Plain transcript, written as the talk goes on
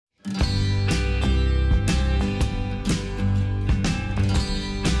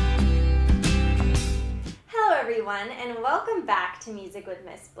everyone, and welcome back to Music with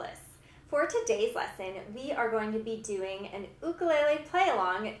Miss Bliss. For today's lesson, we are going to be doing an ukulele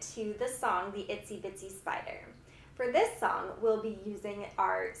play-along to the song, the Itsy Bitsy Spider. For this song, we'll be using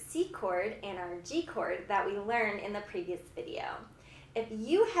our C chord and our G chord that we learned in the previous video. If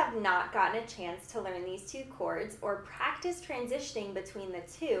you have not gotten a chance to learn these two chords or practice transitioning between the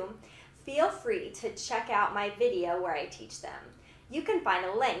two, feel free to check out my video where I teach them. You can find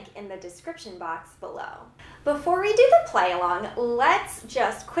a link in the description box below. Before we do the play along, let's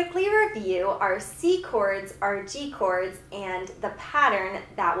just quickly review our C chords, our G chords, and the pattern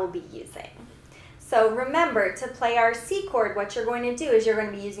that we'll be using. So remember, to play our C chord, what you're going to do is you're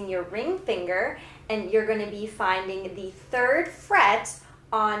going to be using your ring finger and you're going to be finding the 3rd fret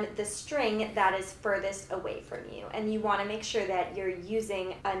on the string that is furthest away from you. And you want to make sure that you're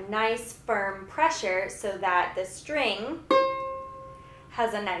using a nice firm pressure so that the string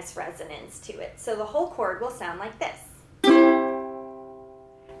has a nice resonance to it. So the whole chord will sound like this.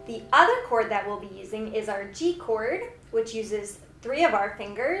 The other chord that we'll be using is our G chord, which uses 3 of our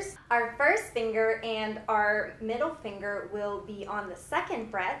fingers. Our first finger and our middle finger will be on the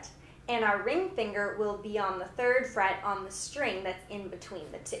 2nd fret, and our ring finger will be on the 3rd fret on the string that's in between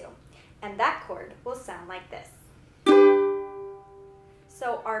the two. And that chord will sound like this.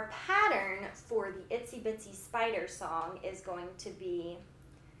 So our pattern for the Itsy Bitsy Spider song is going to be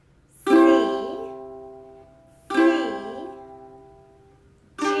C, C,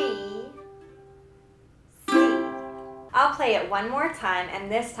 G, C. I'll play it one more time,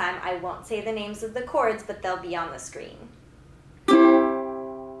 and this time I won't say the names of the chords, but they'll be on the screen.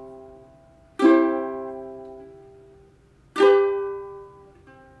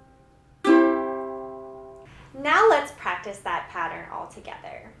 Now let's practice that pattern all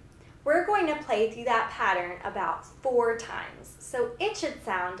together. We're going to play through that pattern about 4 times, so it should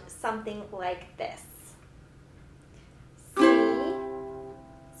sound something like this. C,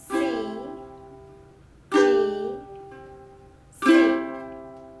 C, G, C,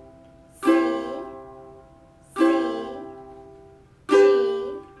 C, C, G,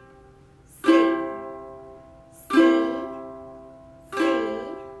 C,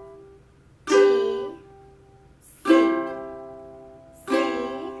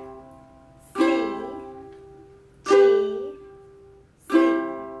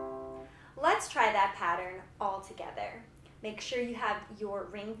 Let's try that pattern all together. Make sure you have your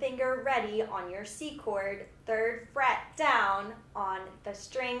ring finger ready on your C chord, 3rd fret down on the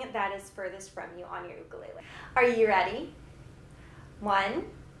string that is furthest from you on your ukulele. Are you ready? 1,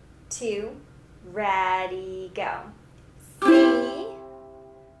 2, ready, go. C,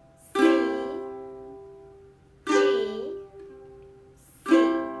 C, G, C, C,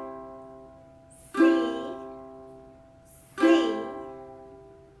 C,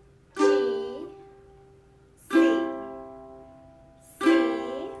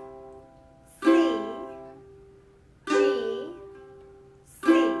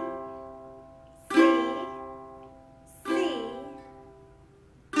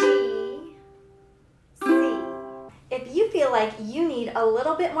 If you feel like you need a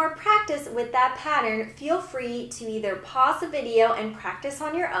little bit more practice with that pattern, feel free to either pause the video and practice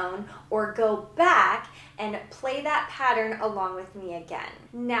on your own or go back and play that pattern along with me again.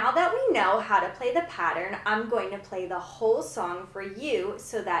 Now that we know how to play the pattern, I'm going to play the whole song for you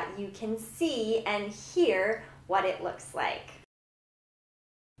so that you can see and hear what it looks like.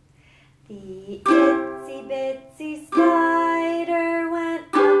 The itsy bitsy spider went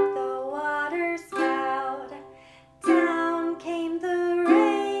up the water spout. Down came the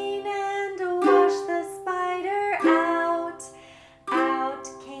rain and washed the spider out. Out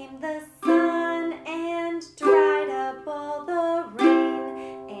came the sun and dried up all the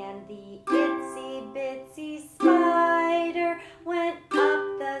rain. And the itsy bitsy spider went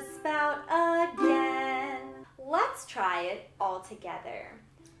up the spout again. Let's try it all together.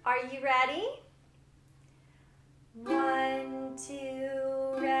 Are you ready? 1,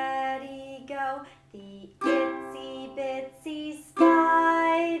 2, ready, go. The itsy bitsy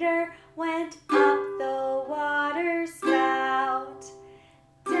spider went up the water spout.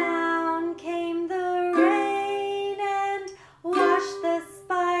 Down came the rain and washed the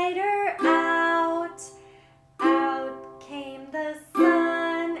spider out. Out came the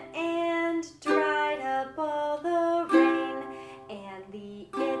sun and dried up all the rain. And the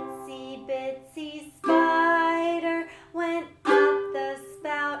itsy bitsy spider went up the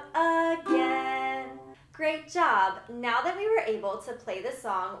spout again. Great job! Now that we were able to play the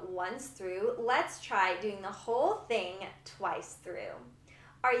song once through, let's try doing the whole thing twice through.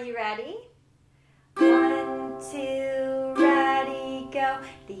 Are you ready? 1, 2, ready, go.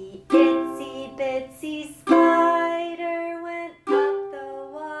 The itsy bitsy spider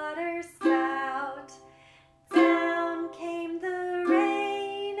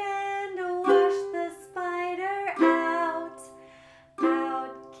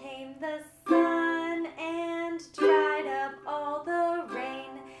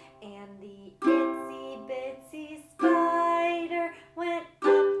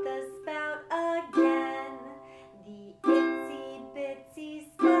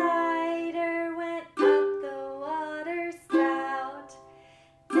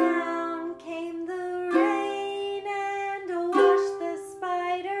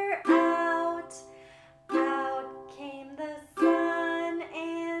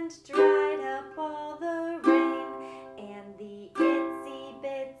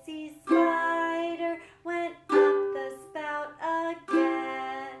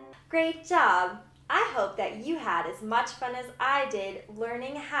Great job! I hope that you had as much fun as I did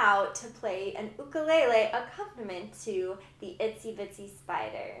learning how to play an ukulele accompaniment to the Itsy Bitsy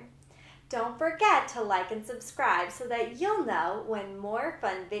Spider. Don't forget to like and subscribe so that you'll know when more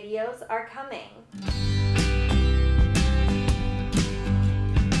fun videos are coming.